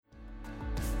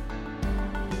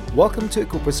Welcome to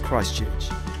Equippers Christchurch.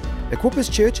 Equippers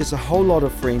Church is a whole lot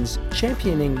of friends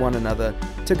championing one another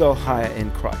to go higher in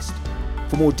Christ.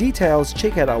 For more details,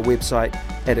 check out our website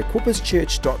at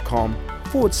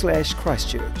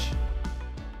equipperschurch.com/Christchurch.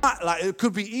 Like it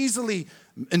could be easily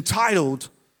entitled,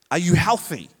 "Are you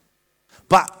healthy?"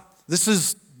 But this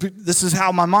is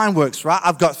how my mind works, right?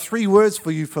 I've got 3 words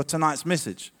for you for tonight's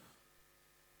message: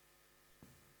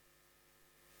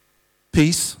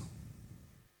 peace,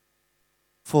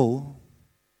 full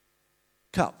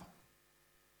cup.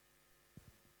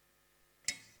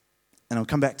 And I'll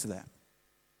come back to that.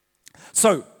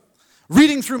 So,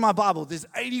 reading through my Bible, there's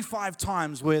 85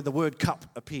 times where the word cup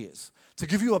appears. To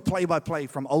give you a play-by-play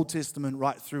from Old Testament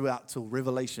right throughout till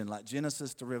Revelation, like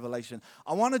Genesis to Revelation,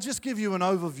 I want to just give you an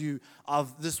overview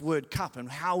of this word cup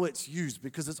and how it's used,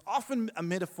 because it's often a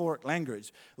metaphoric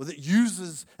language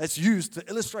it's used to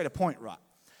illustrate a point, right?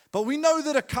 But we know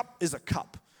that a cup is a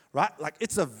cup, right? Like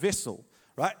it's a vessel,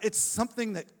 right? It's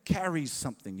something that carries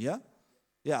something, yeah?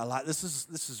 Yeah, like this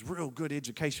is real good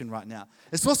education right now.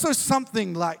 It's also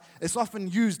something like, it's often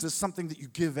used as something that you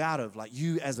give out of, like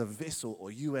you as a vessel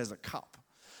or you as a cup.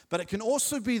 But it can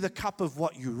also be the cup of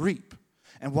what you reap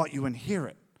and what you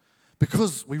inherit,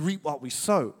 because we reap what we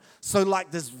sow. So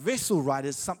like this vessel, right,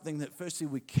 is something that firstly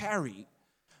we carry,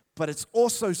 but it's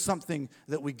also something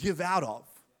that we give out of.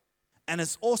 And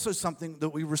it's also something that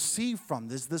we receive from.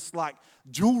 There's this like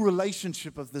dual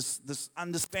relationship of this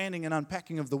understanding and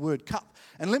unpacking of the word cup.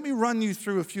 And let me run you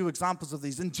through a few examples of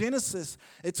these. In Genesis,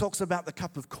 it talks about the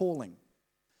cup of calling.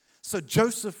 So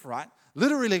Joseph, right?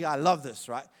 Literally, I love this,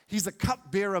 right? He's a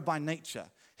cupbearer by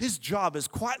nature. His job is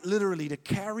quite literally to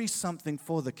carry something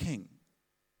for the king.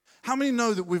 How many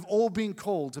know that we've all been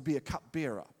called to be a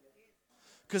cupbearer?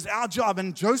 Because our job,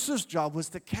 and Joseph's job, was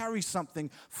to carry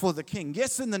something for the king.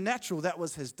 Yes, in the natural, that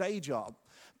was his day job.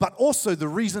 But also the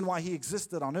reason why he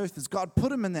existed on earth is God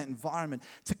put him in that environment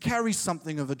to carry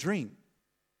something of a dream.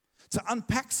 To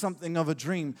unpack something of a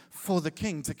dream for the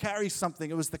king. To carry something,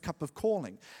 it was the cup of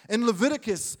calling. In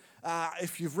Leviticus,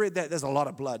 if you've read that, there's a lot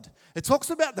of blood. It talks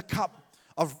about the cup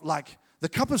of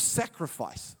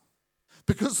sacrifice.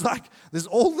 Because there's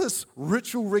all this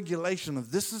ritual regulation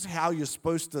of this is how you're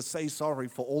supposed to say sorry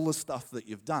for all the stuff that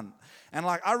you've done. And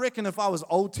I reckon if I was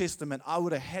Old Testament, I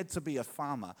would have had to be a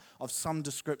farmer of some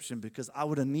description, because I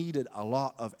would have needed a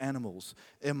lot of animals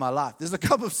in my life. There's a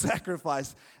cup of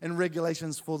sacrifice and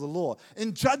regulations for the law.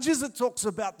 In Judges, it talks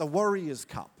about the warrior's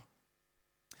cup.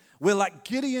 Where like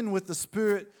Gideon with the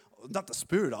spirit, not the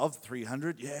spirit of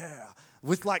 300,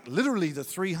 with literally the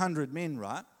 300 men,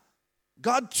 right?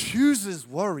 God chooses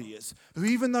warriors who,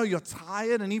 even though you're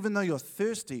tired and even though you're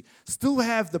thirsty, still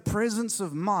have the presence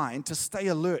of mind to stay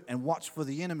alert and watch for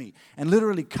the enemy and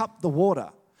literally cup the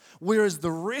water. Whereas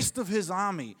the rest of his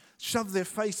army shoved their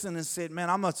face in and said,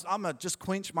 man, I'm gonna just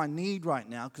quench my need right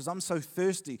now because I'm so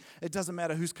thirsty. It doesn't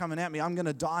matter who's coming at me. I'm going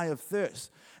to die of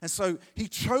thirst. And so he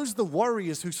chose the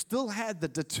warriors who still had the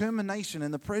determination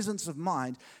and the presence of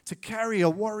mind to carry a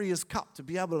warrior's cup, to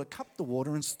be able to cup the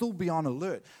water and still be on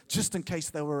alert, just in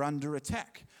case they were under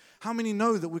attack. How many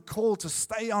know that we're called to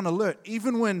stay on alert,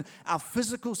 even when our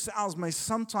physical selves may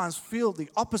sometimes feel the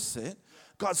opposite?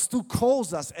 God still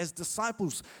calls us as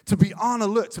disciples to be on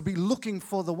alert, to be looking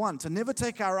for the one, to never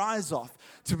take our eyes off,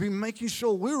 to be making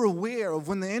sure we're aware of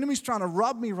when the enemy's trying to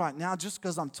rob me right now just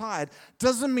because I'm tired,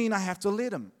 doesn't mean I have to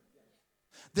let him.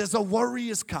 There's a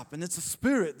warrior's cup, and it's a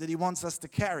spirit that he wants us to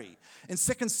carry. In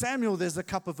 2 Samuel, there's a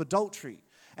cup of adultery.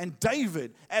 And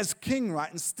David, as king,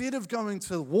 right, instead of going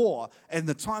to war, and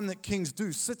the time that kings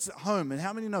do, sits at home. And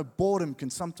how many know boredom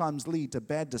can sometimes lead to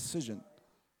bad decision?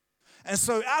 And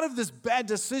so out of this bad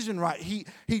decision, right, he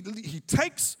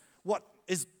takes what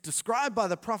is described by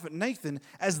the prophet Nathan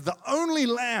as the only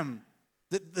lamb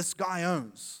that this guy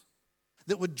owns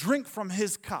that would drink from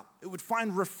his cup. It would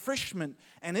find refreshment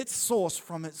and its source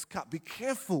from its cup. Be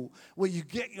careful where you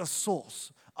get your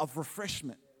source of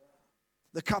refreshment.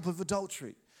 The cup of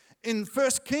adultery. In 1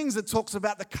 Kings, it talks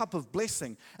about the cup of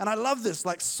blessing. And I love this.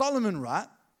 Like Solomon, right,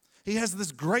 he has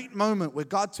this great moment where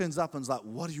God turns up and is like,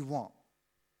 what do you want?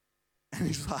 And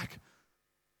he's like,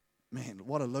 man,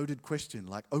 what a loaded question.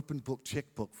 Like open book,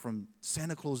 checkbook from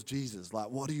Santa Claus Jesus. Like,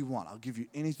 what do you want? I'll give you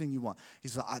anything you want.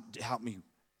 He's like, help me.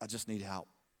 I just need help.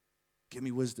 Give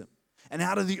me wisdom. And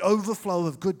out of the overflow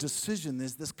of good decision,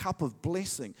 there's this cup of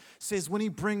blessing. It says when he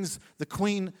brings the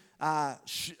queen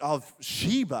of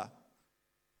Sheba,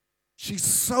 She's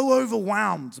so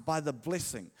overwhelmed by the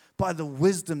blessing, by the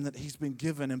wisdom that he's been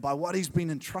given and by what he's been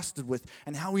entrusted with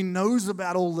and how he knows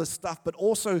about all this stuff, but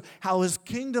also how his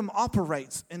kingdom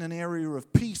operates in an area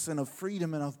of peace and of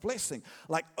freedom and of blessing.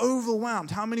 Like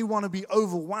overwhelmed. How many want to be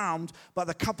overwhelmed by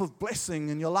the cup of blessing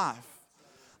in your life?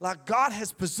 Like God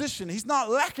has positioned. He's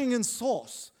not lacking in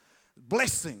source.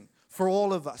 Blessing for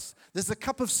all of us. There's a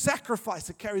cup of sacrifice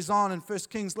that carries on in 1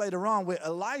 Kings later on where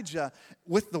Elijah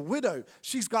with the widow,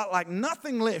 she's got like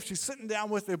nothing left. She's sitting down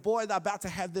with her boy. They're about to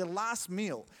have their last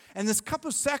meal. And this cup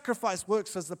of sacrifice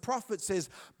works as the prophet says,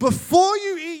 before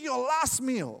you eat your last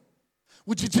meal,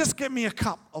 would you just get me a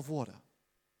cup of water?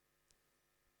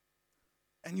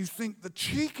 And you think the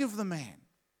cheek of the man.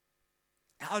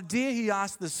 How dare he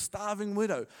ask this starving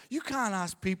widow? You can't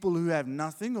ask people who have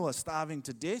nothing or are starving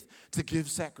to death to give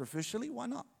sacrificially. Why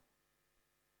not?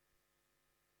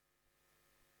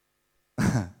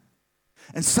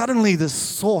 And suddenly this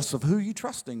source of who you're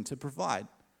trusting to provide,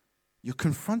 you're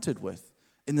confronted with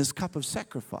in this cup of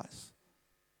sacrifice.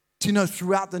 Do you know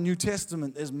throughout the New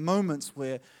Testament there's moments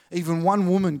where even one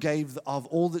woman gave of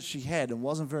all that she had and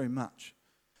wasn't very much.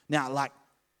 Now, like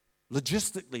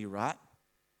logistically, right?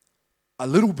 A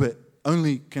little bit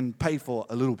only can pay for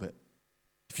a little bit.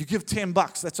 If you give $10,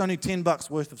 that's only $10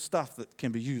 worth of stuff that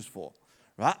can be used for,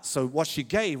 right? So what she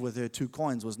gave with her 2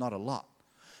 coins was not a lot.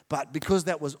 But because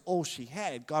that was all she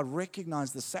had, God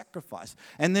recognized the sacrifice.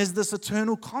 And there's this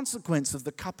eternal consequence of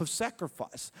the cup of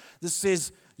sacrifice that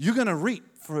says you're going to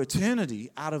reap for eternity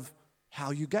out of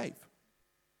how you gave,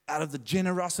 out of the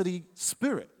generosity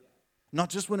spirit,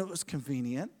 not just when it was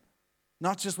convenient,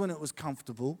 not just when it was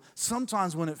comfortable,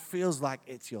 sometimes when it feels like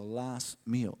it's your last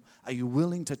meal. Are you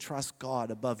willing to trust God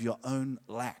above your own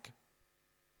lack?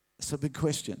 It's a big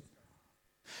question.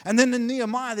 And then in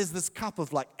Nehemiah, there's this cup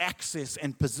of like access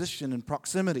and position and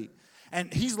proximity.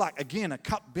 And he's like, again, a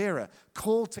cupbearer,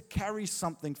 called to carry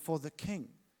something for the king,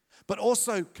 but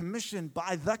also commissioned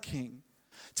by the king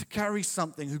to carry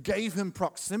something, who gave him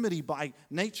proximity by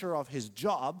nature of his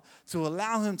job to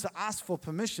allow him to ask for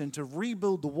permission to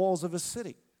rebuild the walls of a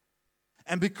city.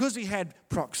 And because he had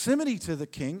proximity to the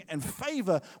king and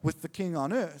favor with the king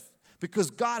on earth,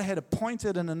 because God had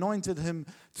appointed and anointed him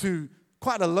to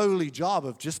quite a lowly job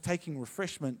of just taking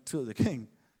refreshment to the king,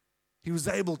 he was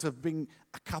able to bring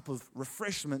a cup of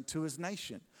refreshment to his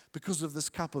nation because of this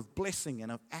cup of blessing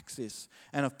and of access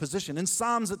and of position. In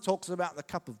Psalms, it talks about the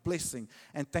cup of blessing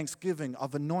and thanksgiving,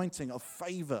 of anointing, of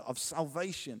favor, of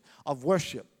salvation, of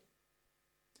worship.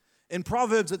 In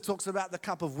Proverbs, it talks about the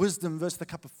cup of wisdom versus the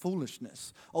cup of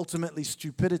foolishness, ultimately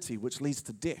stupidity, which leads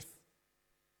to death.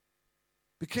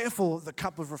 Be careful of the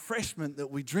cup of refreshment that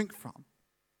we drink from.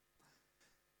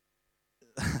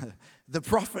 The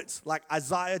prophets like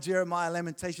Isaiah, Jeremiah,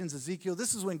 Lamentations, Ezekiel,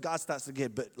 this is when God starts to get a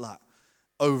bit like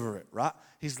over it, right?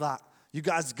 He's like, you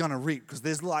guys are going to reap, because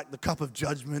there's like the cup of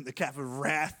judgment, the cup of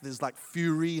wrath, there's like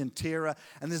fury and terror,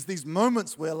 and there's these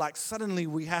moments where like suddenly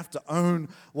we have to own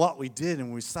what we did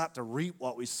and we start to reap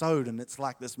what we sowed. And it's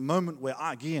like this moment where,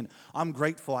 again, I'm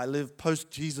grateful I live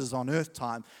post-Jesus on earth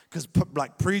time, because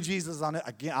like pre-Jesus on earth,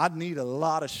 again, I'd need a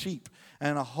lot of sheep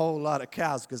and a whole lot of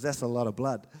cows, because that's a lot of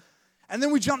blood. And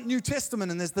then we jump New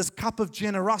Testament, and there's this cup of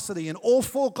generosity in all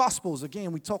 4 Gospels.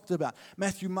 Again, we talked about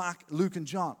Matthew, Mark, Luke, and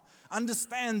John.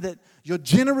 Understand that your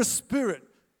generous spirit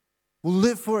will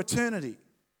live for eternity.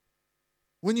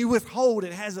 When you withhold,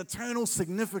 it has eternal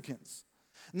significance.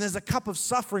 And there's a cup of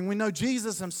suffering. We know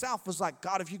Jesus himself was like,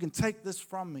 God, if you can take this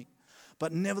from me,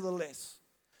 but nevertheless,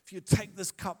 if you take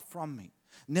this cup from me,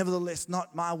 nevertheless,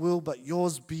 not my will, but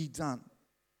yours be done.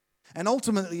 And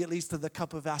ultimately, it leads to the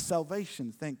cup of our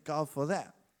salvation. Thank God for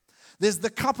that. There's the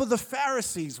cup of the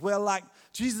Pharisees, where like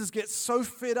Jesus gets so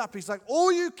fed up. He's like,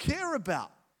 all you care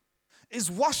about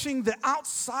is washing the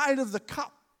outside of the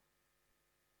cup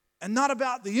and not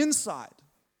about the inside.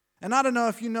 And I don't know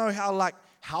if you know how like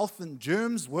health and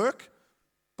germs work,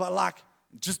 but like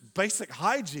just basic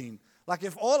hygiene. Like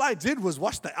if all I did was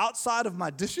wash the outside of my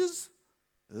dishes,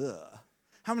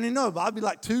 how many know? But I'd be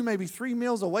like 2, maybe 3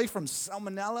 meals away from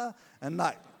salmonella, and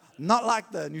like, not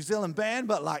like the New Zealand band,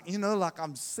 but like, you know, like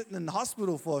I'm sitting in the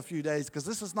hospital for a few days because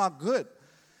this is not good.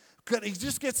 He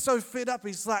just gets so fed up.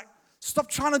 He's like, stop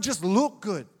trying to just look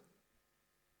good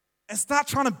and start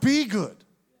trying to be good.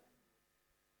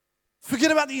 Forget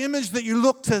about the image that you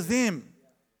look to them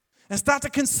and start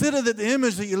to consider that the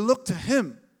image that you look to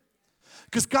him.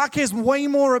 Because God cares way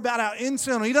more about our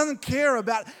internal. He doesn't care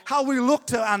about how we look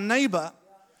to our neighbor,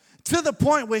 to the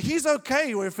point where he's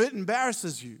okay if it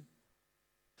embarrasses you.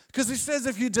 Because he says,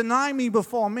 if you deny me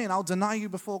before men, I'll deny you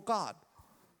before God.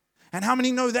 And how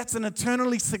many know that's an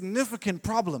eternally significant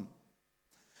problem?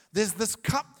 There's this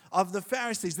cup of the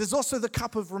Pharisees. There's also the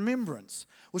cup of remembrance,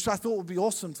 which I thought would be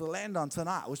awesome to land on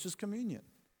tonight, which is communion.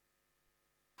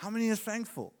 How many are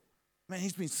thankful? Man,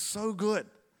 he's been so good.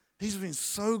 He's been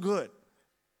so good.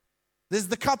 There's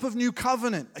the cup of new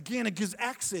covenant. Again, it gives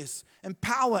access and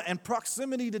power and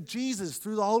proximity to Jesus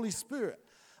through the Holy Spirit.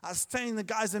 I was telling the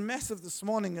guys in Massive this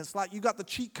morning, it's like you got the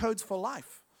cheat codes for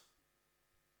life.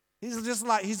 He's just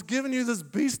like, he's giving you this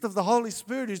beast of the Holy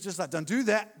Spirit. He's just like, don't do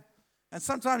that. And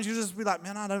sometimes you just be like,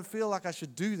 man, I don't feel like I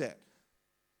should do that.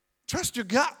 Trust your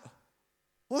gut.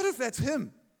 What if that's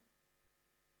him?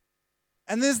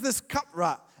 And there's this cup,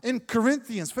 right? In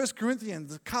Corinthians, 1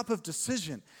 Corinthians, the cup of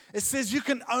decision. It says you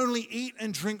can only eat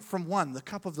and drink from one, the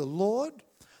cup of the Lord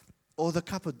or the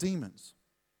cup of demons.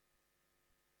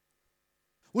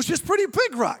 Which is pretty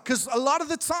big, right? Because a lot of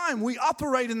the time we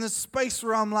operate in this space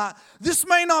where I'm like, this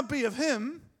may not be of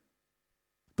him,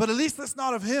 but at least it's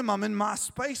not of him. I'm in my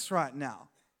space right now.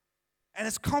 And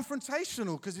it's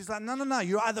confrontational because he's like, no.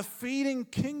 You're either feeding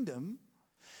kingdom,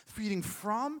 feeding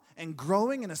from and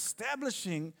growing and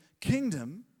establishing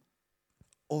kingdom,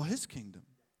 or his kingdom.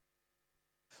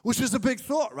 Which is a big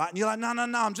thought, right? And you're like, no,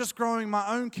 I'm just growing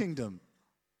my own kingdom.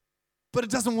 But it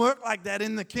doesn't work like that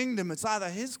in the kingdom. It's either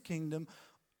his kingdom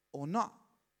or not.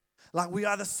 Like we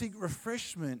either seek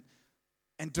refreshment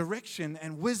and direction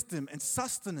and wisdom and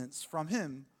sustenance from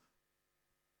him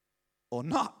or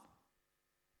not.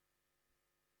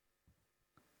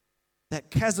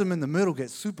 That chasm in the middle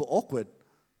gets super awkward.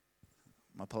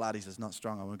 My Pilates is not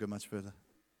strong. I won't go much further.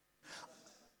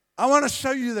 I want to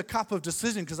show you the cup of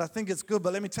decision because I think it's good,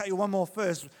 but let me tell you one more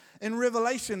first. In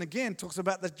Revelation, again, talks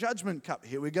about the judgment cup.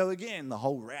 Here we go again, the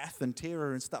whole wrath and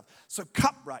terror and stuff. So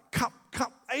cup, right? Cup.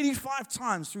 85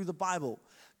 times through the Bible,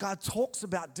 God talks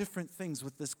about different things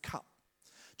with this cup,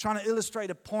 trying to illustrate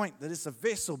a point that it's a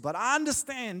vessel. But I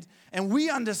understand, and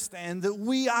we understand, that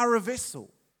we are a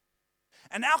vessel.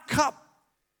 And our cup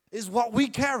is what we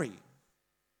carry.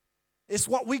 It's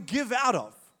what we give out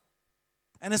of.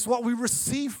 And it's what we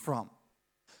receive from.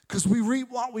 Because we reap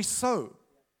what we sow.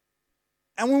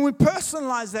 And when we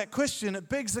personalize that question, it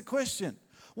begs the question,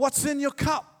 what's in your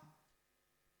cup?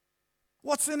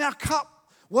 What's in our cup?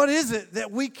 What is it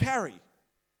that we carry?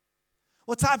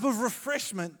 What type of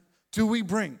refreshment do we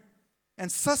bring?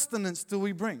 And sustenance do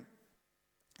we bring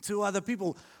to other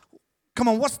people? Come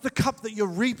on, what's the cup that you're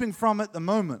reaping from at the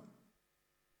moment?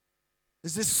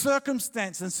 Is this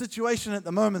circumstance and situation at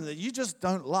the moment that you just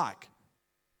don't like?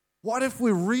 What if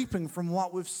we're reaping from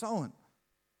what we've sown?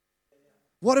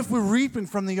 What if we're reaping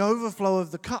from the overflow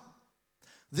of the cup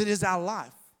that is our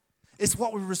life? It's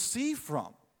what we receive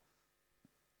from.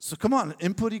 So come on,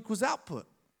 input equals output.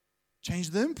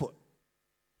 Change the input.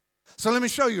 So let me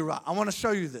show you, right? I want to show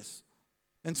you this.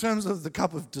 In terms of the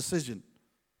cup of decision.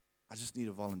 I just need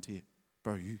a volunteer.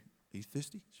 Bro, you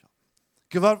thirsty? Sure.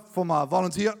 Give up for my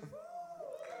volunteer.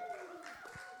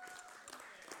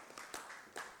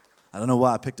 I don't know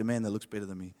why I picked a man that looks better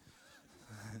than me.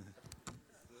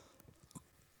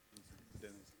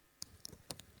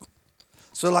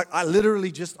 So like I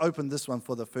literally just opened this one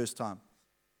for the first time.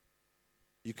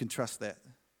 You can trust that.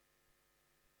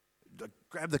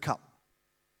 Grab the cup.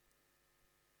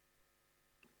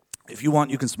 If you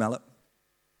want, you can smell it.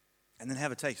 And then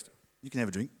have a taste. You can have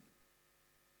a drink.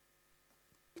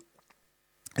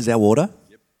 Is that water?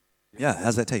 Yep. Yeah,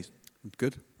 how's that taste?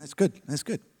 Good. That's good. That's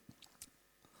good.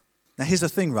 Now, here's the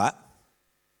thing, right?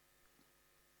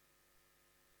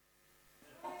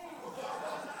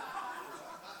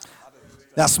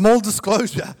 Now, small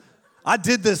disclosure. I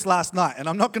did this last night, and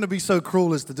I'm not going to be so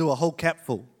cruel as to do a whole cap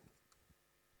full.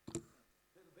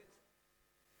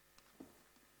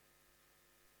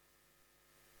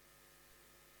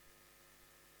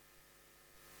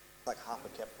 Like half a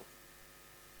cap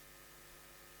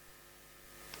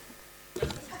full.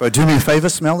 Bro, do me a favor,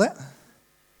 smell that?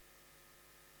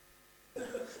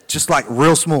 Just like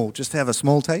real small, just have a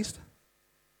small taste.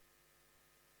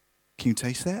 Can you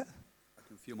taste that? I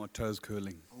can feel my toes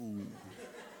curling. Ooh.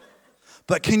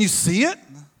 But can you see it?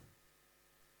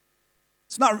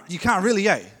 It's not, you can't really,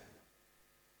 eh?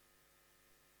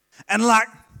 And like,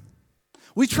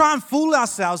 we try and fool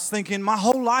ourselves thinking my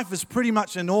whole life is pretty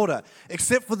much in order,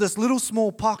 except for this little small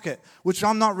pocket, which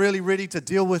I'm not really ready to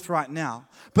deal with right now.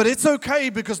 But it's okay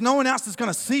because no one else is going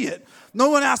to see it. No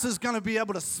one else is going to be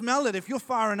able to smell it if you're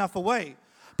far enough away.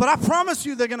 But I promise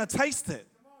you they're going to taste it.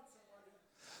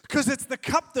 Because it's the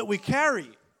cup that we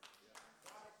carry.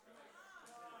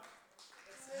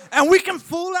 And we can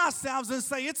fool ourselves and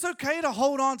say it's okay to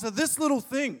hold on to this little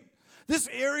thing this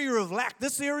area of lack,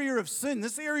 this area of sin,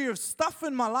 this area of stuff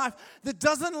in my life that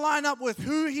doesn't line up with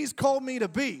who He's called me to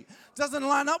be, doesn't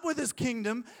line up with His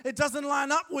kingdom, it doesn't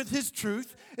line up with His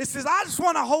truth. It says, I just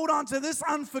want to hold on to this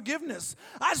unforgiveness.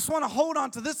 I just want to hold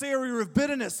on to this area of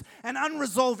bitterness and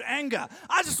unresolved anger.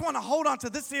 I just want to hold on to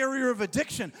this area of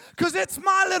addiction because it's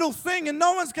my little thing and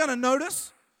no one's going to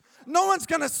notice. No one's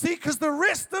going to see because the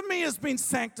rest of me has been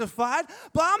sanctified,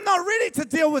 but I'm not ready to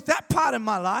deal with that part in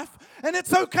my life. And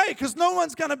it's okay because no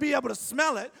one's going to be able to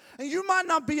smell it, and you might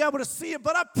not be able to see it,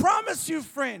 but I promise you,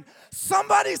 friend,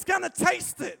 somebody's going to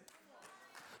taste it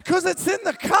because it's in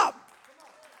the cup.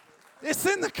 It's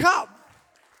in the cup.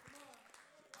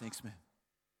 Thanks, man.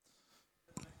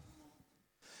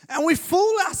 And we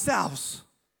fool ourselves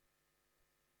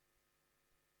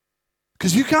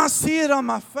because you can't see it on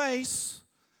my face.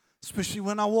 Especially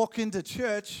when I walk into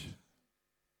church.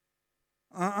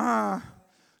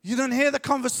 You don't hear the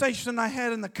conversation I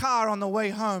had in the car on the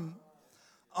way home.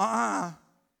 Let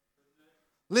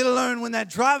alone when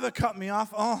that driver cut me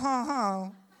off.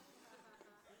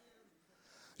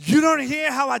 You don't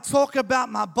hear how I talk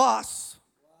about my boss.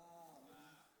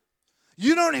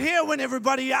 You don't hear when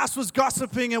everybody else was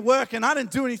gossiping at work and I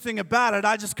didn't do anything about it.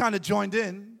 I just kind of joined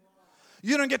in.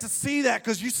 You don't get to see that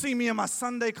because you see me in my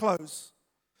Sunday clothes.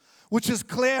 Which is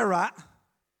clear, right?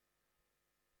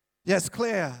 Yes,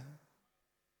 clear.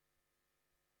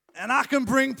 And I can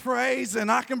bring praise, and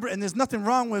there's nothing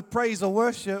wrong with praise or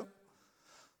worship.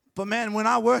 But man, when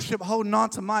I worship holding on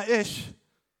to my ish,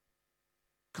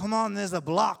 come on, there's a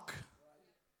block.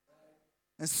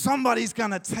 And somebody's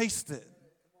going to taste it.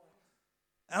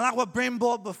 And like what Ben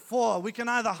brought before, we can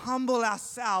either humble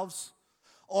ourselves,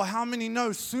 or how many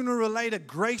know sooner or later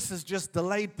grace is just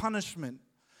delayed punishment.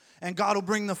 And God will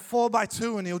bring the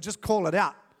 4x2 and He'll just call it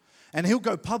out. And He'll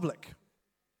go public.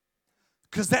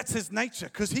 Because that's His nature.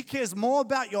 Because He cares more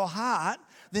about your heart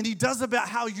than He does about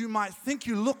how you might think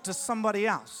you look to somebody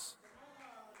else.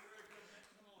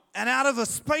 And out of a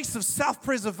space of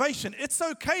self-preservation, it's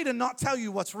okay to not tell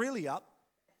you what's really up,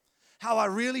 how I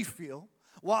really feel,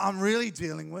 what I'm really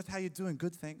dealing with. How you doing?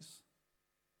 Good, thanks.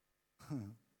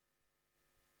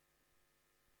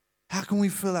 How can we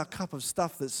fill our cup of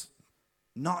stuff that's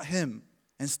not Him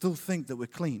and still think that we're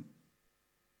clean?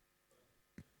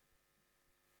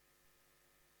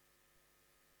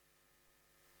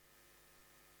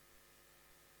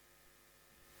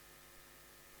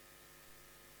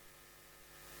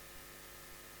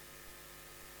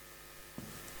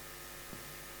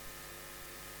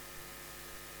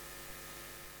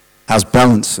 How's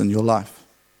balance in your life?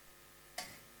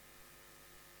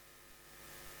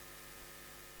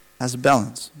 How's the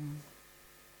balance?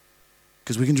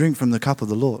 Because we can drink from the cup of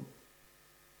the Lord.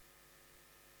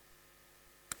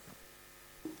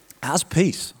 How's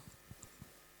peace?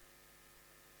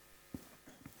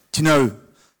 Do you know,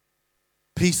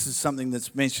 peace is something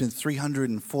that's mentioned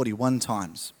 341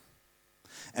 times.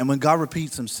 And when God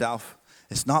repeats Himself,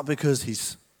 it's not because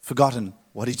He's forgotten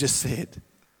what He just said.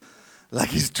 Like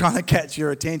He's trying to catch your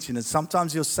attention. And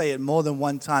sometimes He'll say it more than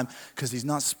one time because He's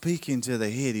not speaking to the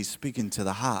head, He's speaking to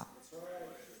the heart.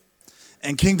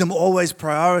 And kingdom always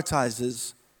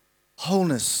prioritizes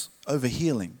wholeness over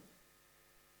healing.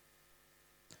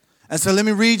 And so let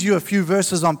me read you a few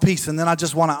verses on peace, and then I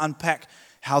just want to unpack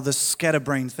how this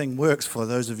scatterbrain thing works for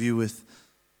those of you with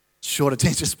short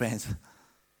attention spans.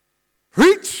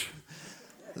 Preach!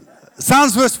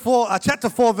 Psalms chapter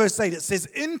 4, verse 8, it says,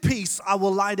 "In peace I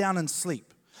will lie down and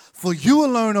sleep, for you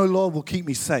alone, O Lord, will keep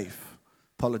me safe."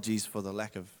 Apologies for the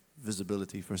lack of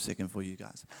visibility for a second for you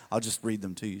guys. I'll just read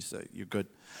them to you so you're good.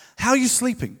 How are you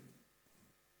sleeping?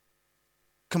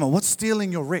 Come on, what's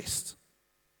stealing your rest?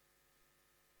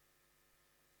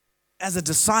 As a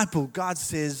disciple, God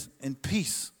says, in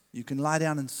peace, you can lie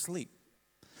down and sleep.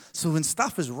 So when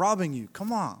stuff is robbing you,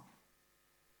 come on,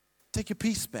 take your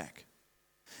peace back.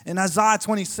 In Isaiah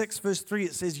 26, verse 3,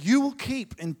 it says, "You will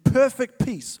keep in perfect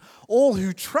peace all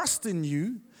who trust in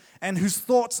you and whose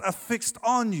thoughts are fixed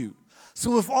on you."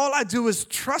 So if all I do is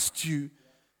trust you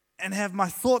and have my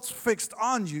thoughts fixed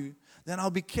on you, then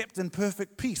I'll be kept in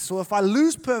perfect peace. So if I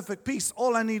lose perfect peace,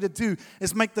 all I need to do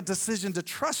is make the decision to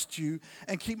trust you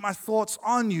and keep my thoughts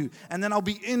on you, and then I'll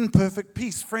be in perfect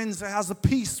peace. Friends, how's the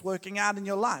peace working out in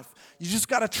your life? You just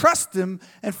got to trust Him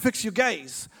and fix your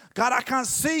gaze. God, I can't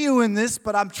see you in this,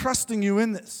 but I'm trusting you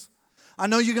in this. I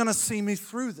know you're going to see me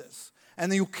through this,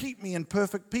 and you'll keep me in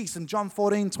perfect peace. In John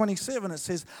 14:27, it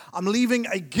says, "I'm leaving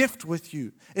a gift with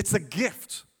you." It's a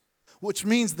gift, which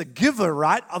means the giver,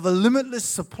 right, of a limitless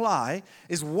supply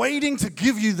is waiting to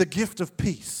give you the gift of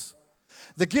peace.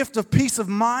 The gift of peace of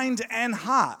mind and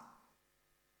heart.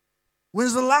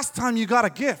 When's the last time you got a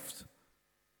gift?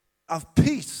 of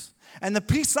peace. And the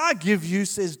peace I give you,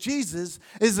 says Jesus,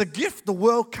 is a gift the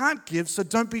world can't give, so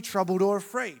don't be troubled or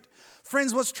afraid.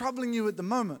 Friends, what's troubling you at the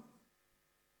moment?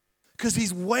 Because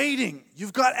he's waiting.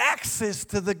 You've got access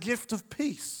to the gift of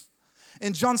peace.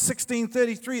 In John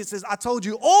 16:33, it says, I told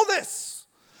you all this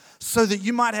so that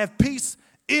you might have peace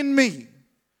in me.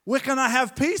 Where can I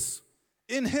have peace?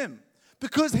 In him.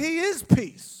 Because he is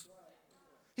peace.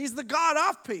 He's the God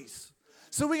of peace.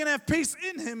 So we can have peace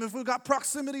in him if we've got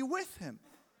proximity with him.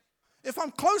 If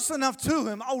I'm close enough to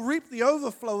him, I'll reap the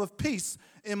overflow of peace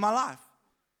in my life.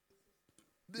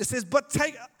 It says, but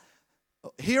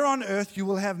here on earth you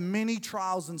will have many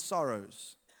trials and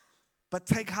sorrows. But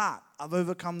take heart, I've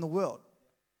overcome the world.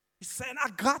 He's saying, I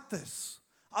got this.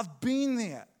 I've been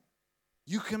there.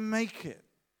 You can make it.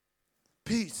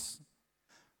 Peace.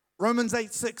 Romans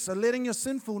 8:6, so letting your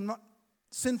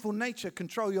sinful nature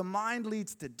control your mind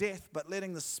leads to death, but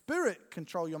letting the Spirit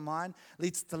control your mind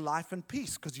leads to life and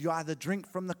peace, because you either drink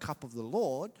from the cup of the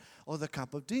Lord or the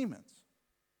cup of demons.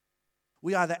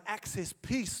 We either access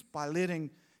peace by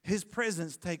letting his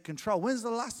presence take control. When's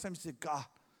the last time you said, God,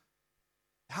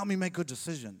 help me make good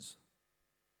decisions?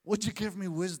 Would you give me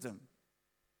wisdom?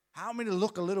 Help me to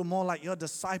look a little more like your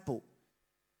disciple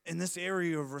in this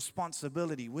area of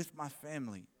responsibility with my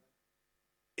family,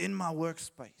 in my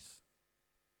workspace.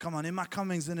 Come on, in my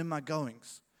comings and in my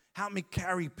goings. Help me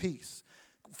carry peace.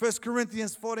 1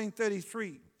 Corinthians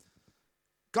 14:33.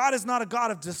 God is not a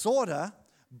God of disorder,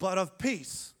 but of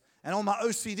peace. And all my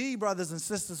OCD brothers and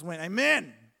sisters went,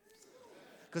 amen.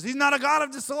 Because he's not a God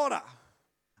of disorder.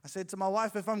 I said to my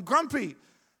wife, if I'm grumpy,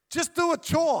 just do a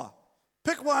chore.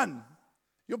 Pick one.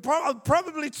 You'll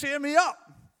probably cheer me up.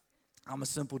 I'm a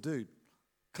simple dude.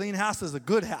 Clean house is a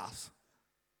good house.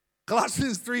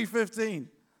 Colossians 3:15.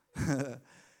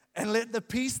 And let the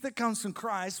peace that comes from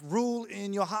Christ rule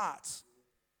in your hearts.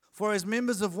 For as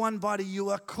members of one body, you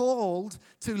are called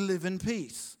to live in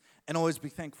peace and always be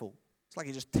thankful. It's like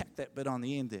you just tacked that bit on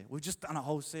the end there. We've just done a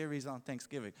whole series on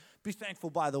Thanksgiving. Be thankful,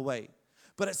 by the way.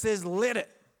 But it says let it.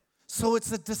 So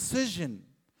it's a decision.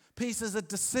 Peace is a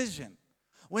decision.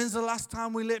 When's the last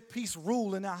time we let peace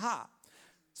rule in our heart?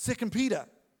 2 Peter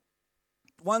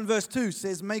 1:2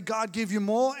 says, may God give you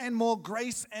more and more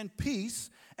grace and peace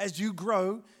as you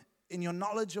grow in your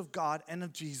knowledge of God and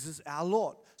of Jesus our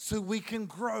Lord. So we can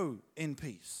grow in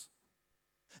peace.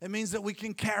 It means that we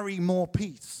can carry more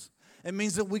peace. It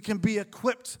means that we can be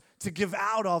equipped to give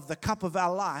out of the cup of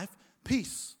our life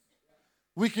peace.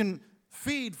 We can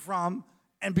feed from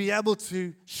and be able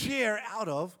to share out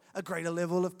of a greater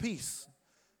level of peace.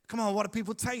 Come on, what do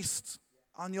people taste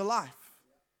on your life?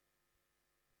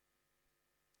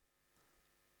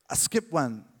 I skipped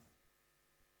one.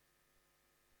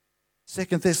 2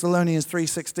 Thessalonians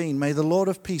 3:16, may the Lord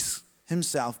of peace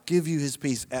himself give you his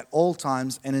peace at all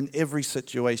times and in every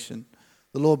situation.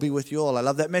 The Lord be with you all. I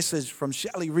love that message from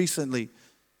Shelley recently.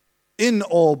 In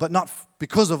all, but not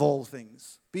because of all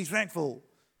things. Be thankful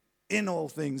in all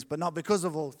things, but not because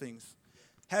of all things.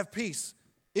 Have peace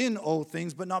in all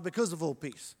things, but not because of all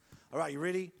peace. All right, you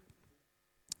ready?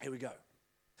 Here we go.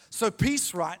 So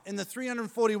peace, right, in the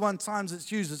 341 times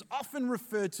it's used, is often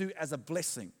referred to as a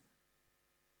blessing.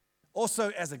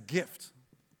 Also as a gift.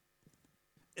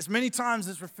 As many times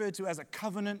it's referred to as a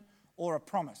covenant or a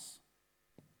promise.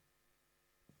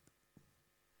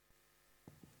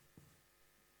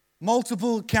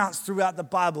 Multiple accounts throughout the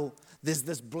Bible, there's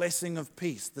this blessing of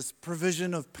peace, this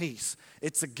provision of peace.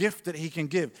 It's a gift that he can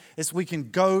give. It's we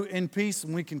can go in peace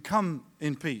and we can come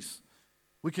in peace.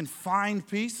 We can find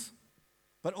peace,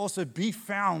 but also be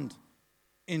found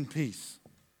in peace.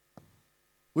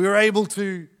 We are able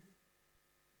to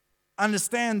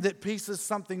understand that peace is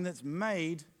something that's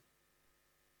made,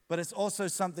 but it's also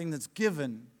something that's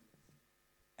given,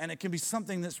 and it can be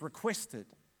something that's requested.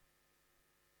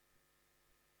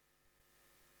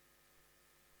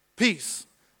 Peace.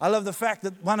 I love the fact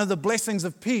that one of the blessings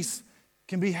of peace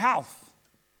can be health.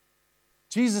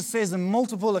 Jesus says in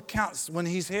multiple accounts when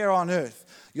he's here on earth,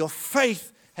 your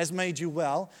faith has made you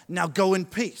well, now go in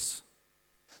peace.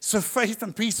 So faith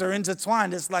and peace are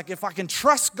intertwined. It's like if I can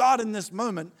trust God in this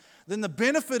moment, then the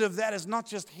benefit of that is not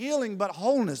just healing, but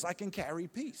wholeness. I can carry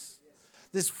peace.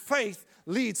 This faith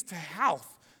leads to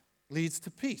health, leads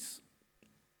to peace.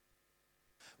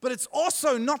 But it's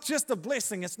also not just a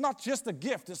blessing. It's not just a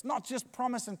gift. It's not just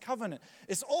promise and covenant.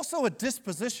 It's also a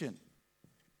disposition.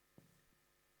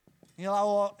 You know,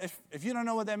 well, if you don't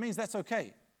know what that means, that's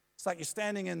okay. It's like you're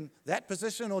standing in that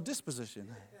position or disposition.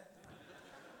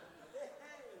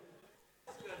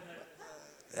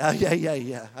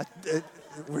 Yeah.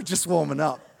 We're just warming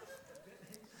up.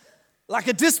 Like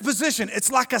a disposition.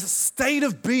 It's like a state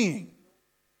of being.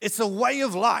 It's a way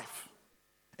of life.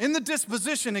 In the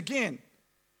disposition, again,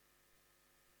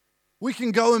 we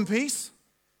can go in peace.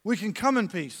 We can come in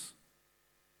peace.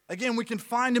 Again, we can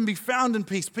find and be found in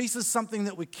peace. Peace is something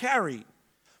that we carry,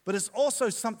 but it's also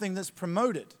something that's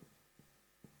promoted.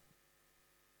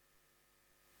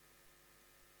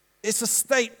 It's a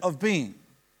state of being.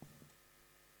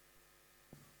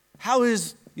 How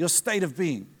is your state of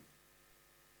being?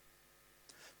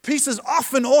 Peace is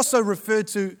often also referred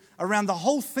to around the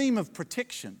whole theme of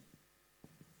protection.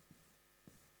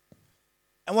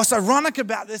 And what's ironic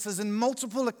about this is in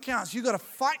multiple accounts, you've got to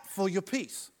fight for your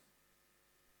peace.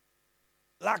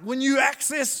 Like when you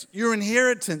access your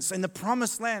inheritance in the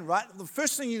promised land, right? The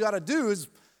first thing you got to do is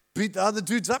beat the other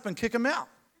dudes up and kick them out.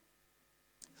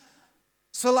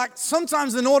 So like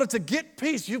sometimes in order to get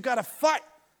peace, you've got to fight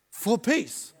for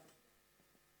peace.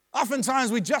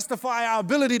 Oftentimes we justify our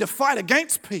ability to fight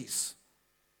against peace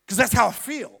because that's how I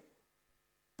feel.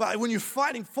 But when you're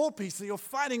fighting for peace, you're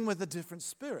fighting with a different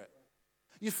spirit.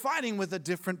 You're fighting with a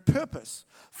different purpose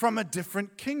from a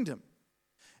different kingdom.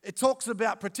 It talks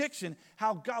about protection,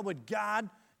 how God would guard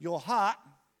your heart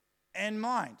and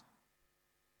mind.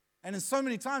 And in so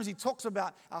many times he talks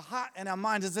about our heart and our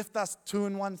mind as if that's two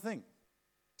in one thing.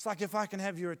 It's like if I can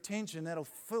have your attention, that'll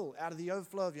fill out of the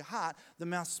overflow of your heart, the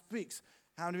mouth speaks.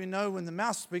 How do we know when the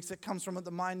mouth speaks, it comes from what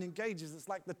the mind engages? It's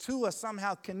like the two are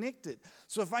somehow connected.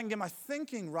 So if I can get my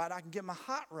thinking right, I can get my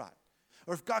heart right.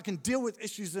 Or if God can deal with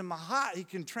issues in my heart, he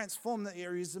can transform the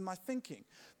areas in my thinking.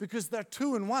 Because they're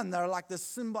two in one. They're like this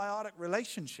symbiotic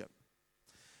relationship.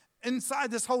 Inside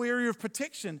this whole area of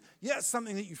protection, yeah, it's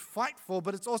something that you fight for,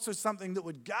 but it's also something that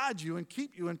would guard you and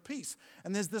keep you in peace.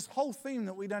 And there's this whole theme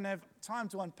that we don't have time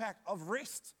to unpack of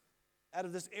rest out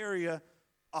of this area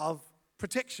of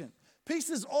protection. Peace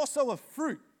is also a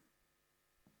fruit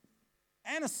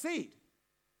and a seed.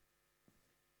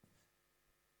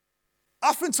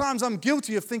 Oftentimes I'm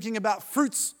guilty of thinking about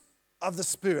fruits of the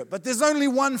Spirit, but there's only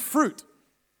one fruit.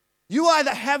 You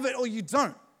either have it or you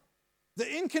don't.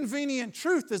 The inconvenient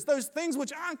truth is those things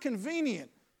which aren't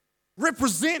convenient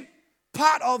represent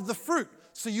part of the fruit.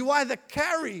 So you either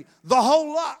carry the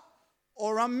whole lot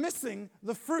or I'm missing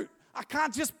the fruit. I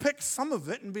can't just pick some of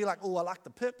it and be like, oh, I like the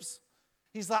pips.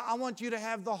 He's like, I want you to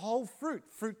have the whole fruit.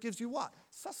 Fruit gives you what?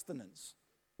 Sustenance,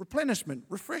 replenishment,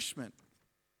 refreshment.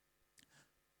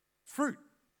 Fruit,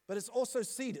 but it's also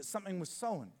seed. It's something we're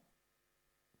sowing.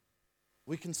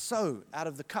 We can sow out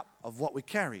of the cup of what we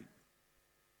carry.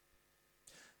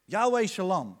 Yahweh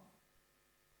Shalom.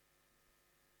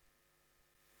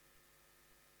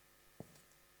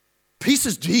 Peace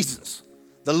is Jesus.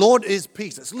 The Lord is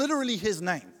peace. It's literally his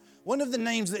name. One of the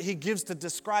names that he gives to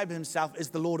describe himself is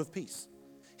the Lord of peace.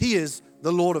 He is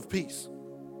the Lord of peace.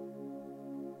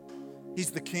 He's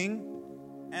the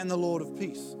King and the Lord of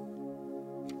peace.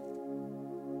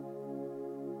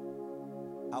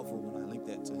 Helpful when I link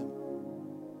that to him.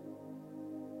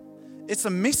 It's a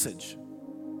message.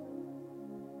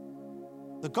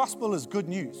 The gospel is good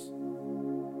news. Do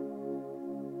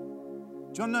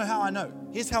you want to know how I know?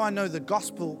 Here's how I know the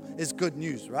gospel is good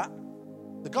news, right?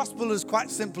 The gospel is quite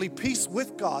simply peace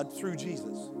with God through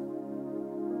Jesus.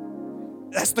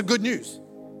 That's the good news.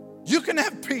 You can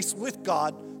have peace with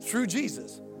God through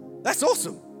Jesus. That's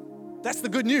awesome. That's the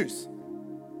good news.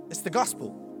 It's the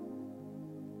gospel.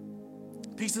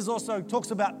 Peace is also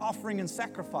talks about offering and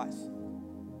sacrifice.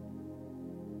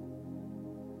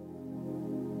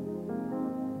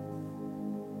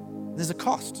 There's a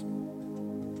cost.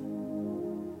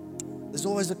 There's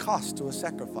always a cost to a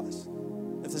sacrifice.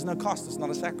 If there's no cost, it's not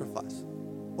a sacrifice.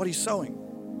 What are you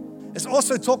sowing? It's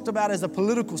also talked about as a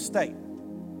political state.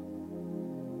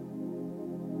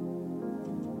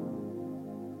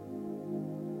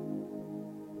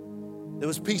 There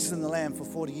was peace in the land for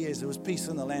 40 years. There was peace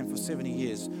in the land for 70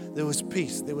 years. There was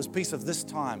peace. There was peace of this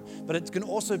time. But it can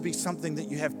also be something that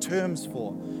you have terms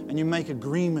for and you make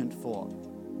agreement for.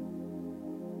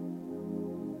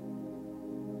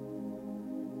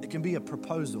 It can be a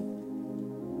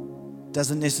proposal.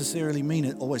 Doesn't necessarily mean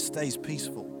it always stays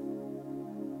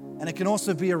peaceful. And it can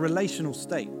also be a relational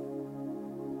state.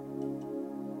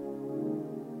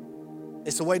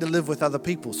 It's a way to live with other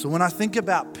people. So when I think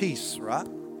about peace, right?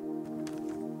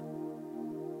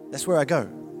 That's where I go.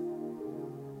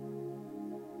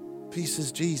 Peace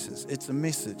is Jesus. It's a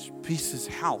message. Peace is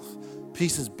health.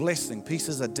 Peace is blessing. Peace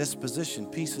is a disposition.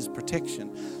 Peace is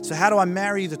protection. So how do I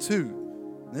marry the two?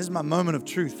 And this is my moment of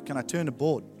truth. Can I turn the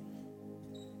board?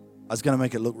 I was going to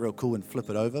make it look real cool and flip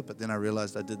it over, but then I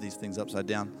realized I did these things upside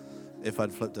down if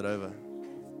I'd flipped it over.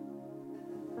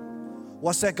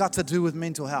 What's that got to do with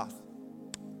mental health?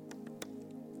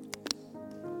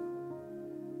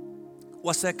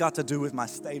 What's that got to do with my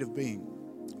state of being?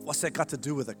 What's that got to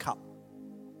do with a cup?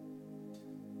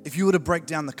 If you were to break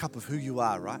down the cup of who you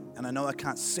are, right? And I know I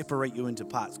can't separate you into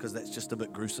parts because that's just a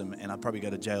bit gruesome and I'd probably go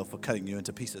to jail for cutting you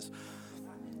into pieces.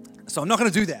 So I'm not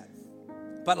going to do that.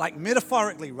 But like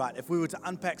metaphorically, right, if we were to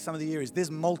unpack some of the areas, there's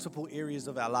multiple areas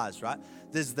of our lives, right?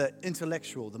 There's the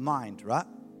intellectual, the mind, right?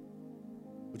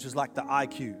 Which is like the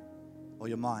IQ or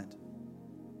your mind.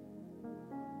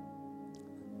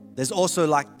 There's also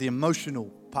like the emotional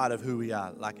part of who we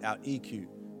are, like our EQ,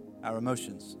 our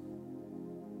emotions.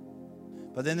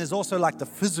 But then there's also like the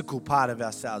physical part of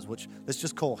ourselves, which let's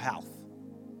just call health.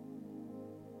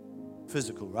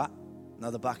 Physical, right?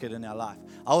 Another bucket in our life.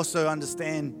 I also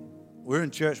understand we're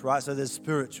in church, right? So there's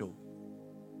spiritual.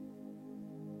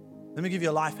 Let me give you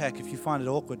a life hack if you find it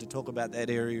awkward to talk about that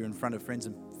area in front of friends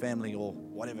and family or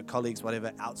whatever, colleagues,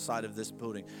 whatever, outside of this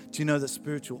building. Do you know that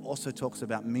spiritual also talks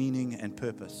about meaning and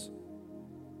purpose?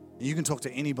 And you can talk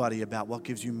to anybody about what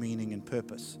gives you meaning and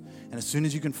purpose. And as soon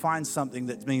as you can find something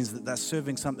that means that they're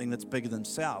serving something that's bigger than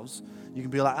themselves, you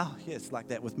can be like, oh, yeah, it's like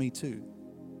that with me too.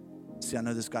 See, I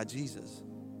know this guy, Jesus.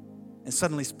 And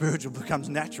suddenly spiritual becomes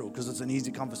natural because it's an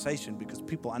easy conversation because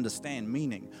people understand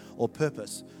meaning or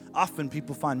purpose. Often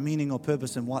people find meaning or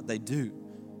purpose in what they do.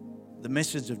 The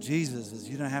message of Jesus is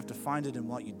you don't have to find it in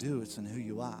what you do, it's in who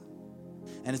you are.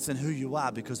 And it's in who you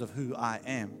are because of who I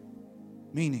am.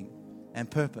 Meaning and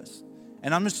purpose.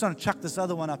 And I'm just trying to chuck this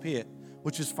other one up here,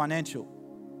 which is financial.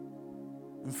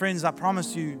 And friends, I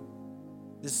promise you,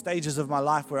 there's stages of my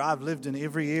life where I've lived in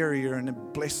every area in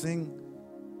blessing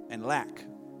and lack.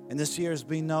 And this year has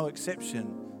been no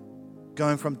exception,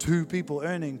 going from 2 people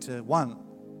earning to 1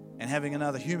 and having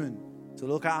another human to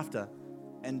look after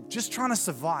and just trying to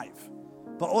survive,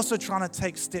 but also trying to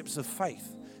take steps of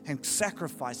faith and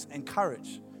sacrifice and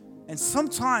courage. And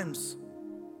sometimes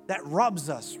that robs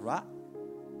us, right?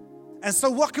 And so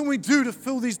what can we do to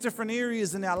fill these different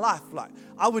areas in our life? Like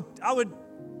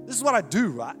this is what I do,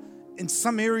 right? In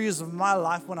some areas of my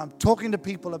life, when I'm talking to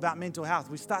people about mental health,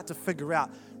 we start to figure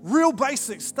out real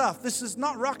basic stuff. This is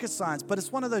not rocket science, but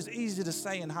it's one of those easy to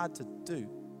say and hard to do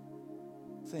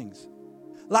things.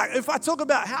 Like if I talk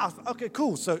about health, okay,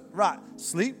 cool. So, right,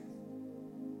 sleep,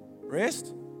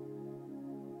 rest,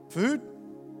 food,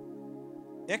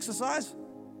 exercise,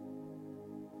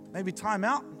 maybe time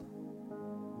out,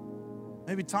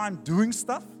 maybe time doing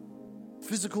stuff,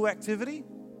 physical activity.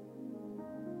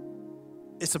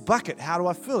 It's a bucket. How do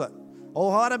I fill it?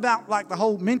 Or what about like the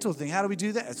whole mental thing? How do we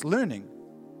do that? It's learning.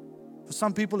 For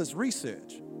some people, it's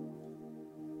research.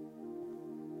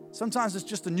 Sometimes it's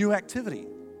just a new activity.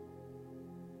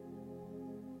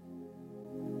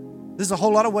 There's a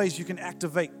whole lot of ways you can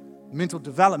activate mental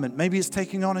development. Maybe it's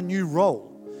taking on a new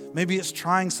role. Maybe it's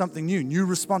trying something new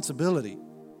responsibility.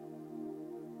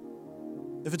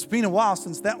 If it's been a while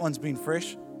since that one's been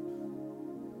fresh,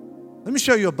 let me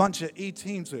show you a bunch of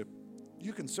e-teams here.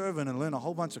 You can serve in and learn a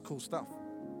whole bunch of cool stuff.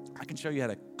 I can show you how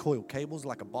to coil cables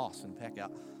like a boss and pack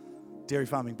out. Dairy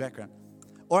farming background.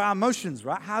 Or our emotions,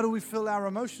 right? How do we fill our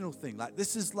emotional thing? Like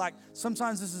this is like,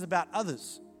 sometimes this is about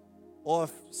others. Or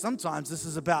sometimes this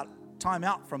is about time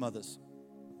out from others.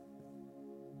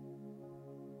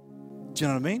 Do you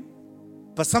know what I mean?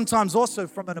 But sometimes also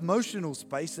from an emotional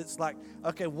space, it's like,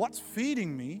 okay, what's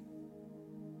feeding me?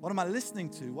 What am I listening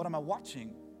to? What am I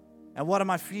watching? And what am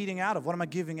I feeding out of? What am I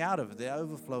giving out of? The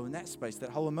overflow in that space, that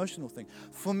whole emotional thing.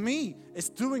 For me, it's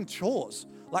doing chores.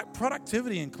 Like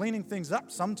productivity and cleaning things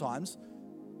up sometimes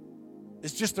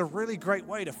is just a really great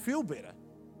way to feel better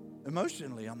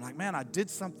emotionally. I'm like, man, I did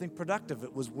something productive.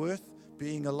 It was worth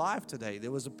being alive today.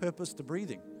 There was a purpose to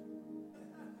breathing.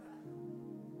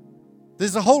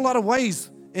 There's a whole lot of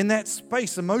ways in that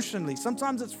space emotionally.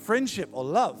 Sometimes it's friendship or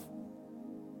love.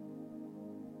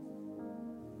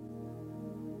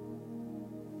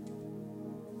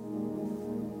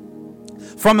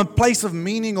 From a place of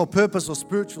meaning or purpose or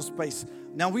spiritual space.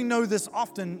 Now we know this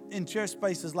often in church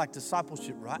spaces like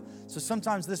discipleship, right? So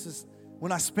sometimes this is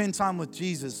when I spend time with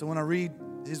Jesus, so when I read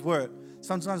His Word,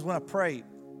 sometimes when I pray,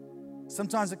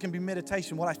 sometimes it can be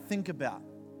meditation, what I think about.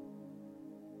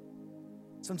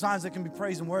 Sometimes it can be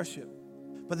praise and worship.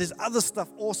 But there's other stuff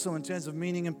also in terms of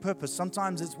meaning and purpose.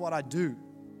 Sometimes it's what I do.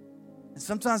 And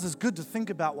sometimes it's good to think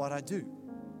about what I do.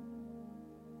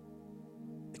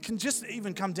 It can just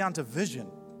even come down to vision.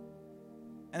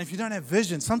 And if you don't have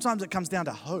vision, sometimes it comes down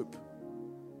to hope.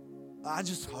 I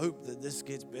just hope that this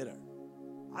gets better.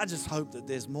 I just hope that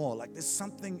there's more. Like there's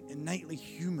something innately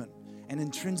human and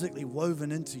intrinsically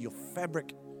woven into your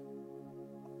fabric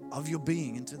of your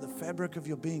being, into the fabric of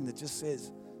your being that just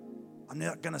says, I'm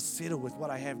not going to settle with what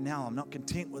I have now. I'm not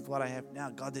content with what I have now.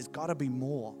 God, there's got to be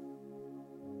more.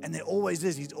 And there always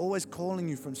is. He's always calling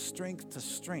you from strength to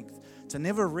strength, to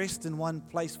never rest in one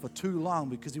place for too long,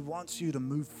 because he wants you to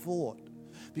move forward.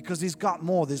 Because he's got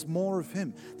more. There's more of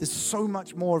him. There's so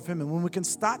much more of him. And when we can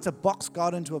start to box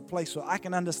God into a place where I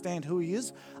can understand who he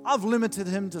is, I've limited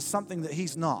him to something that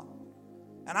he's not.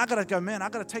 And I got to go, man, I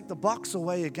got to take the box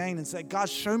away again and say, God,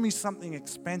 show me something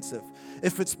expansive.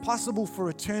 If it's possible for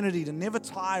eternity to never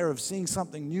tire of seeing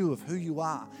something new of who you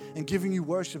are and giving you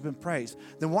worship and praise,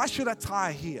 then why should I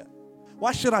tire here?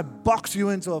 Why should I box you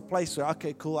into a place where,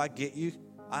 okay, cool, I get you,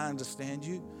 I understand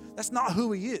you? That's not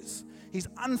who he is. He's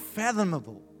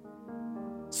unfathomable.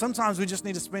 Sometimes we just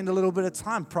need to spend a little bit of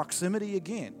time. Proximity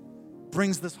again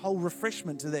brings this whole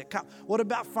refreshment to that cup. What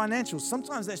about financials?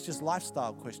 Sometimes that's just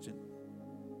lifestyle question.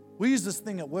 We use this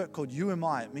thing at work called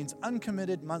UMI. It means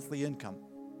uncommitted monthly income.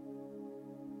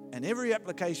 And every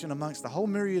application amongst the whole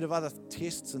myriad of other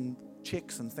tests and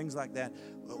checks and things like that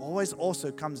always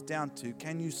also comes down to,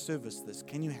 can you service this?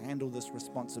 Can you handle this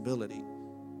responsibility?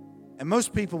 And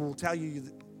most people will tell you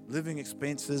that living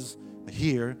expenses are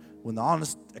here when the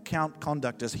honest account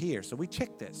conduct is here. So we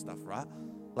check that stuff, right?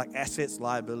 Like assets,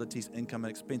 liabilities, income,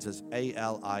 and expenses,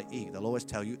 ALIE. They'll always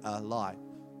tell you a lie.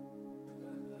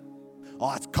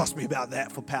 Oh, it's cost me about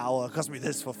that for power. It cost me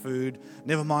this for food.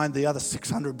 Never mind the other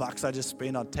 $600 I just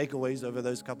spent on takeaways over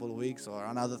those couple of weeks or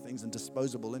on other things and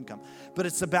disposable income. But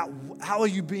it's about how are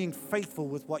you being faithful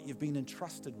with what you've been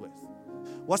entrusted with?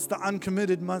 What's the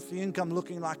uncommitted monthly income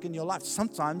looking like in your life?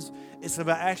 Sometimes it's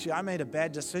about, actually, I made a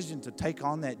bad decision to take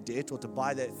on that debt or to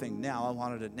buy that thing now. I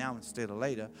wanted it now instead of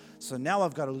later. So now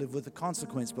I've got to live with the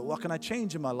consequence. But what can I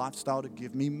change in my lifestyle to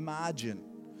give me margin?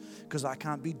 Because I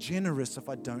can't be generous if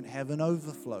I don't have an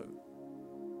overflow.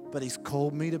 But he's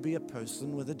called me to be a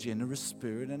person with a generous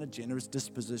spirit and a generous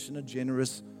disposition, a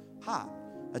generous heart,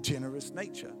 a generous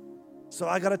nature. So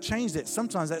I got to change that.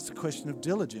 Sometimes that's a question of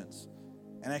diligence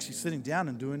and actually sitting down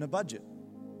and doing a budget.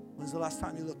 When's the last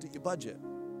time you looked at your budget?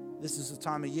 This is the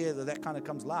time of year that kind of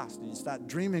comes last, and you start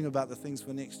dreaming about the things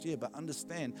for next year, but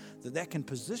understand that can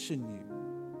position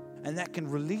you and that can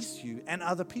release you and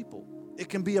other people. It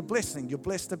can be a blessing. You're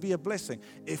blessed to be a blessing.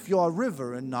 If you're a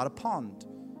river and not a pond,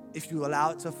 if you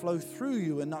allow it to flow through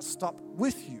you and not stop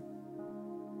with you.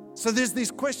 So there's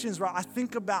these questions, right? I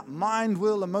think about mind,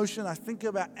 will, emotion. I think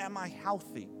about, am I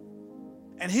healthy?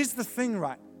 And here's the thing,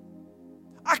 right?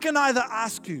 I can either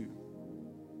ask you,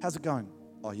 how's it going?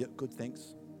 Oh, yeah, good,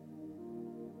 thanks.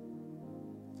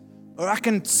 Or I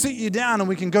can sit you down and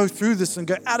we can go through this and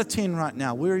go, out of 10 right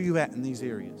now, where are you at in these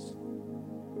areas?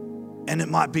 And it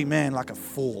might be, man, like a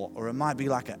 4, or it might be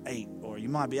like an 8, or you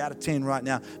might be out of 10 right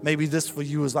now. Maybe this for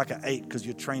you is like an 8 because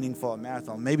you're training for a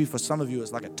marathon. Maybe for some of you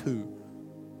it's like a 2.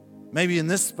 Maybe in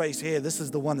this space here, this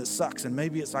is the one that sucks, and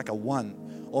maybe it's like a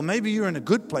 1. Or maybe you're in a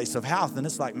good place of health, and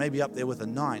it's like maybe up there with a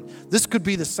 9. This could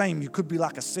be the same. You could be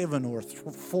like a 7 or a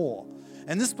 4.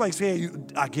 And this place here,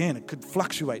 again, it could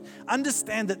fluctuate.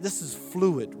 Understand that this is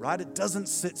fluid, right? It doesn't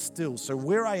sit still. So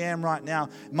where I am right now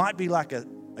might be like a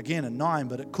 9,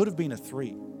 but it could have been a 3.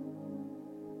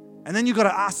 And then you've got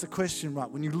to ask the question, right,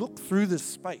 when you look through this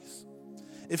space,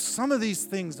 if some of these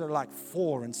things are like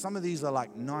 4 and some of these are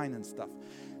like 9 and stuff,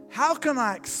 how can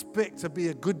I expect to be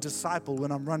a good disciple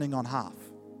when I'm running on half?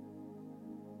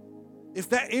 If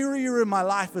that area in my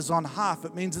life is on half,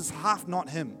 it means it's half not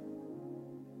him.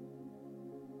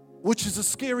 Which is a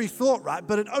scary thought, right?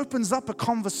 But it opens up a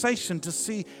conversation to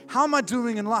see, how am I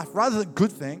doing in life? Rather than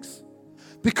good things.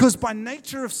 Because by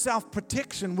nature of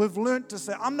self-protection, we've learned to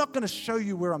say, I'm not going to show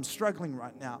you where I'm struggling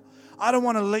right now. I don't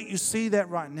want to let you see that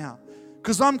right now.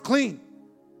 Because I'm clean.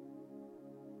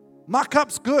 My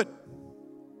cup's good.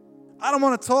 I don't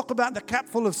want to talk about the cap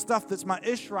full of stuff that's my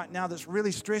ish right now that's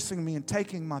really stressing me and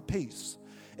taking my peace.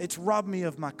 It's robbed me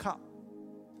of my cup.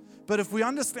 But if we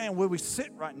understand where we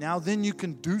sit right now, then you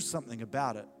can do something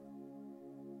about it.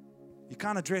 You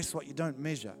can't address what you don't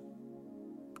measure.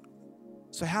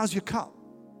 So how's your cup?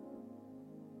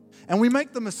 And we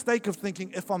make the mistake of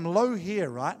thinking, if I'm low here,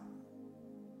 right?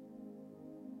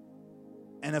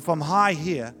 And if I'm high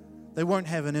here, they won't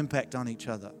have an impact on each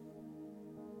other.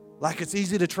 Like, it's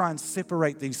easy to try and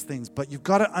separate these things, but you've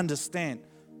got to understand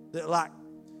that,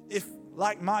 if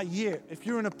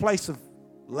you're in a place of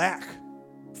lack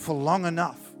for long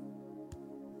enough,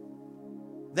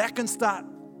 that can start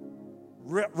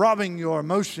robbing your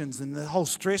emotions and the whole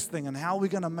stress thing. And how are we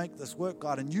going to make this work,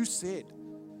 God? And you said,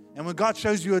 and when God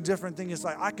shows you a different thing, it's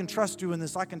like, I can trust you in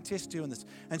this, I can test you in this.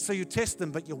 And so you test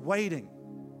him, but you're waiting.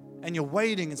 And you're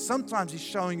waiting, and sometimes he's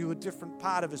showing you a different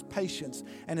part of his patience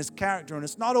and his character, and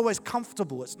it's not always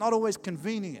comfortable, it's not always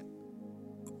convenient,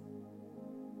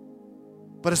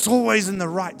 but it's always in the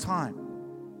right time.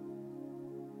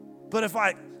 But if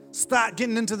I start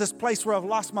getting into this place where I've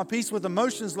lost my peace with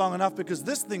emotions long enough because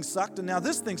this thing sucked and now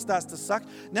this thing starts to suck.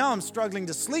 Now I'm struggling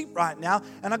to sleep right now,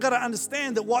 and I got to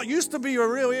understand that what used to be a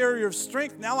real area of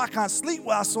strength, now I can't sleep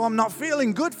well, so I'm not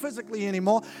feeling good physically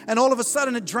anymore, and all of a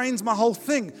sudden it drains my whole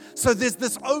thing. So there's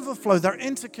this overflow. They're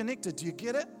interconnected. Do you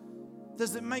get it?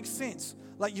 Does it make sense?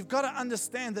 Like, you've got to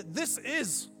understand that this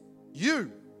is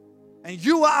you, and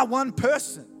you are one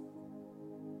person.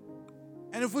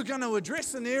 And if we're going to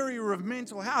address an area of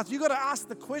mental health, you've got to ask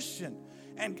the question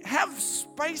and have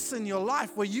space in your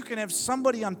life where you can have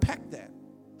somebody unpack that.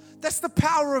 That's the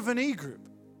power of an e-group.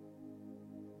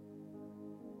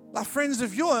 Like, friends,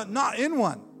 if you're not in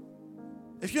one,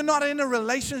 if you're not in a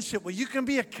relationship where you can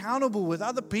be accountable with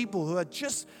other people who are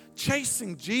just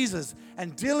chasing Jesus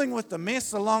and dealing with the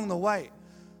mess along the way,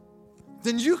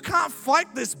 then you can't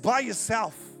fight this by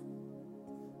yourself.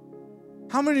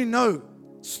 How many know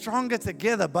stronger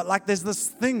together? But like, there's this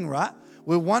thing, right,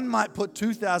 where one might put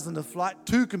 2,000 to flight,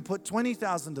 two can put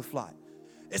 20,000 to flight.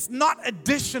 It's not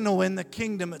additional in the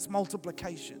kingdom, it's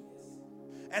multiplication.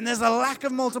 And there's a lack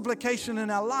of multiplication in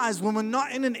our lives when we're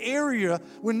not in an area,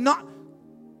 we're not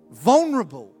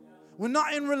vulnerable, we're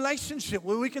not in relationship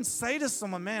where we can say to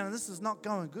someone, man, this is not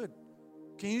going good.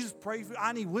 Can you just pray for,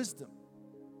 I need wisdom.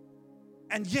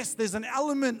 And yes, there's an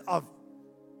element of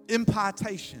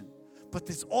impartation, but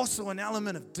there's also an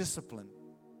element of discipline.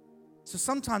 So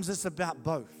sometimes it's about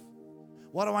both.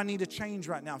 What do I need to change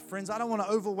right now? Friends, I don't want to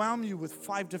overwhelm you with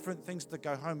 5 different things to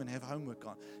go home and have homework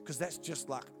on, because that's just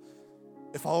like,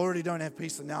 if I already don't have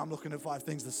peace and now I'm looking at 5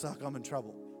 things that suck, I'm in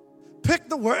trouble. Pick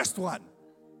the worst one.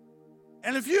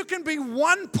 And if you can be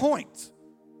 1 point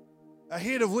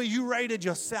ahead of where you rated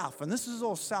yourself, and this is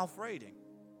all self-rating,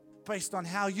 based on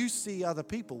how you see other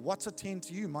people. What's a 10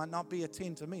 to you might not be a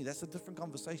 10 to me. That's a different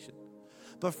conversation.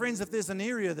 But friends, if there's an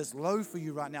area that's low for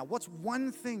you right now, what's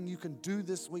one thing you can do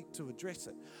this week to address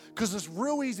it? Because it's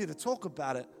real easy to talk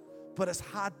about it, but it's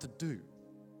hard to do.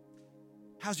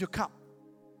 How's your cup?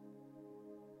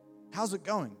 How's it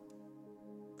going?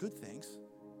 Good, thanks.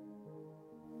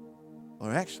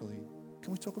 Or actually,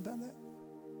 can we talk about that?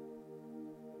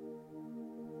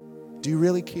 Do you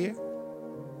really care?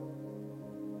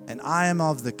 And I am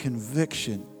of the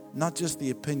conviction, not just the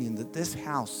opinion, that this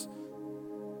house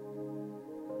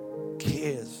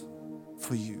cares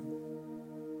for you.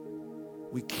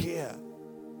 We care.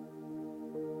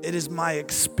 It is my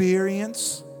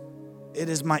experience. It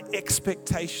is my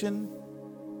expectation.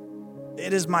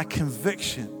 It is my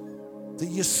conviction that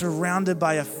you're surrounded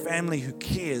by a family who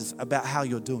cares about how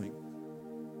you're doing.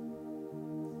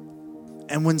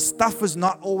 And when stuff is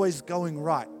not always going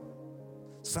right,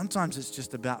 sometimes it's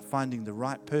just about finding the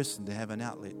right person to have an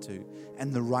outlet to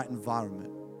and the right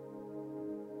environment.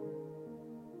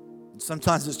 And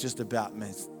sometimes it's just about,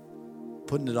 man,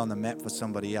 putting it on the map for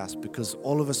somebody else, because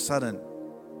all of a sudden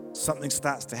something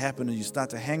starts to happen and you start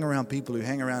to hang around people who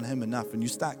hang around him enough, and you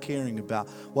start caring about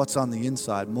what's on the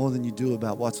inside more than you do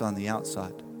about what's on the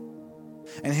outside.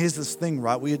 And here's this thing,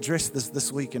 right? We addressed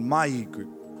this week in my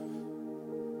e-group.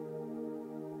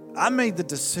 I made the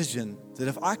decision that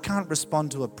if I can't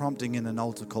respond to a prompting in an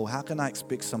altar call, how can I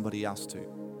expect somebody else to?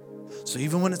 So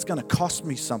even when it's going to cost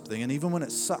me something, and even when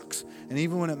it sucks, and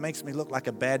even when it makes me look like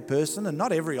a bad person, and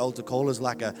not every altar call is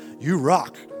like a, you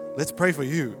rock, let's pray for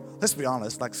you. Let's be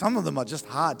honest, like some of them are just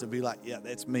hard to be like, yeah,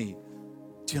 that's me.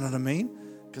 Do you know what I mean?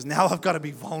 Because now I've got to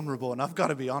be vulnerable and I've got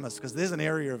to be honest, because there's an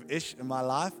area of ish in my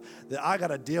life that I got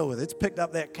to deal with. It's picked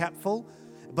up that capful.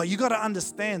 But you got to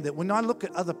understand that when I look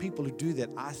at other people who do that,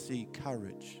 I see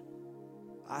courage.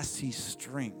 I see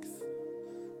strength.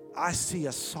 I see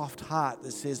a soft heart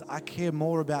that says, I care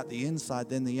more about the inside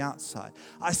than the outside.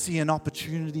 I see an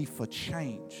opportunity for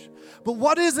change. But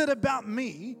what is it about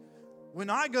me when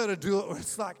I go to do it where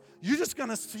it's like, you're just going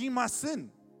to see my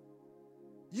sin.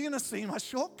 You're going to see my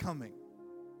shortcoming.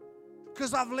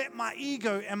 Because I've let my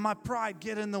ego and my pride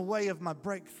get in the way of my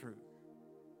breakthrough.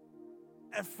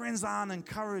 And friends, I want to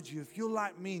encourage you, if you're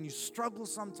like me and you struggle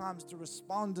sometimes to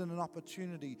respond in an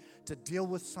opportunity to deal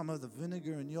with some of the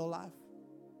vinegar in your life,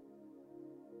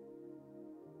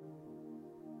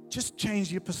 just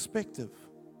change your perspective.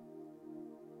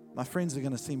 My friends are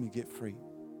going to see me get free.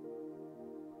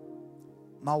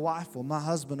 My wife or my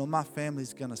husband or my family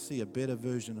is going to see a better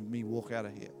version of me walk out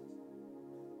of here.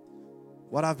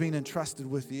 What I've been entrusted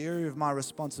with, the area of my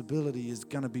responsibility, is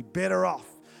going to be better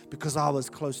off because I was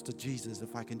close to Jesus.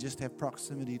 If I can just have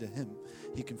proximity to Him,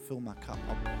 He can fill my cup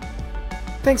up.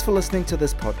 Thanks for listening to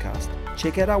this podcast.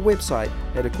 Check out our website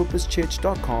at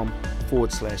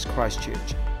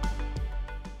equipperschurch.com/Christchurch.